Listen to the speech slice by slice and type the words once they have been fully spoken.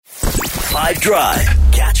5 Drive.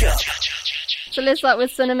 Catch up. So let's start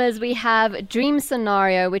with cinemas. We have Dream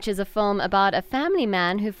Scenario, which is a film about a family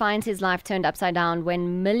man who finds his life turned upside down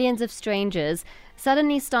when millions of strangers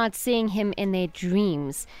suddenly start seeing him in their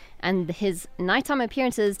dreams. And his nighttime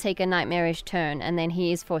appearances take a nightmarish turn, and then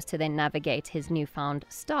he is forced to then navigate his newfound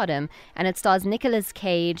stardom. And it stars Nicolas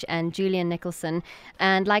Cage and Julian Nicholson.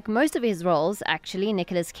 And like most of his roles, actually,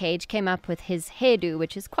 Nicolas Cage came up with his hairdo,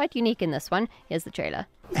 which is quite unique in this one. Here's the trailer.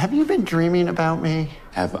 Have you been dreaming about me?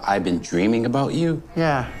 Have I been dreaming about you?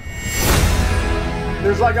 Yeah.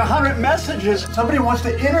 There's like 100 messages. Somebody wants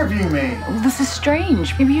to interview me. Well, this is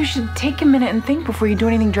strange. Maybe you should take a minute and think before you do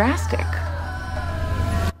anything drastic.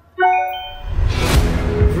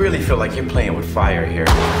 I really feel like you're playing with fire here.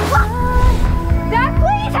 Dad,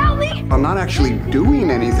 please help me! I'm not actually doing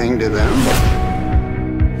anything to them.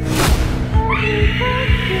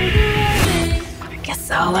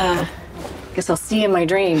 I guess I'll see you in my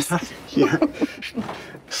dreams. Yeah.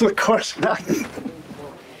 So of course not.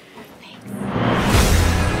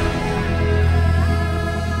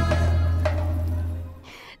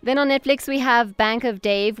 Then on Netflix we have Bank of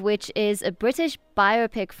Dave, which is a British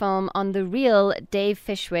biopic film on the real Dave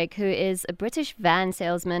Fishwick, who is a British van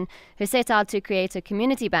salesman who set out to create a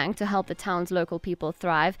community bank to help the town's local people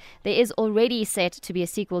thrive. There is already set to be a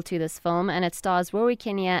sequel to this film, and it stars Rory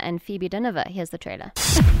Kinnear and Phoebe Dynevor. Here's the trailer.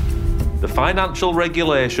 The Financial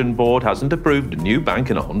Regulation Board hasn't approved a new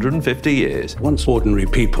bank in 150 years. Once ordinary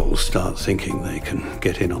people start thinking they can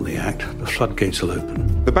get in on the act, the floodgates will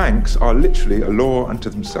open. The banks are literally a law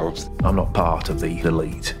unto themselves. I'm not part of the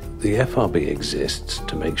elite. The FRB exists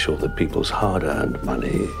to make sure that people's hard-earned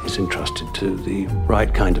money is entrusted to the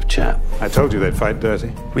right kind of chap. I told you they'd fight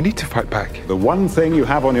dirty. We need to fight back. The one thing you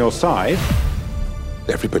have on your side...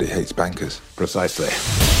 Everybody hates bankers. Precisely.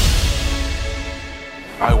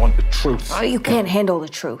 I want the truth. Oh, you can't handle the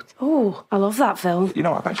truth. Oh, I love that film. You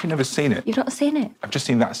know, I've actually never seen it. You've not seen it? I've just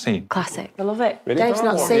seen that scene. Classic. I love it. Really? Dave's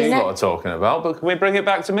not What seen you it. lot are talking about, but can we bring it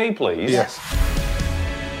back to me, please? Yes.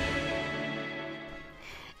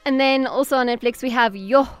 And then also on Netflix we have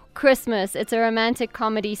Yo Christmas. It's a romantic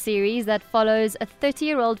comedy series that follows a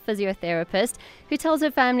 30-year-old physiotherapist who tells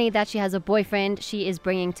her family that she has a boyfriend she is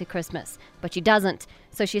bringing to Christmas, but she doesn't.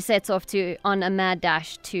 So she sets off on a mad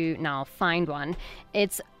dash to now find one.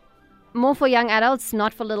 It's more for young adults,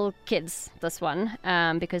 not for little kids, this one,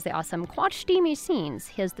 because there are some quite steamy scenes.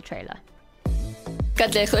 Here's the trailer.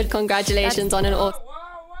 Congratulations on an awesome...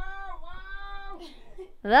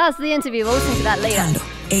 That's the interview. We'll listen to that later. Tando,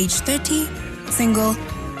 age 30, single,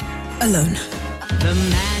 alone. The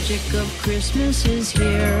magic of Christmas is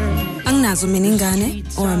here. Ang nazo miningane,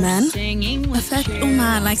 or a man, a fact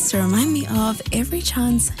Uma likes to remind me of every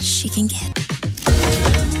chance she can get.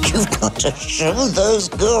 You've got to show those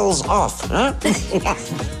girls off, huh?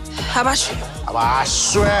 How about you? I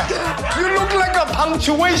swear. You look like a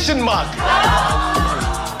punctuation mark.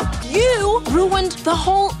 You ruined the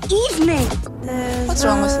whole evening. What's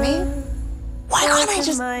wrong with me? Why can't I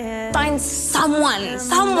just find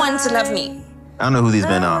someone to love me? I don't know who these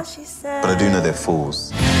men are, but I do know they're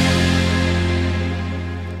fools.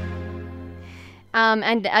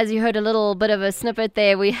 And as you heard a little bit of a snippet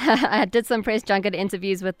there, I did some press junket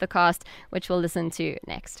interviews with the cast, which we'll listen to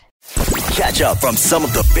next. Catch up from some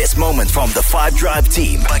of the best moments from the 5 Drive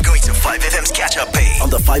team by going to 5FM's catch-up page on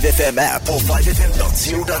the 5FM app or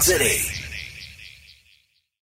 5FM.co.za.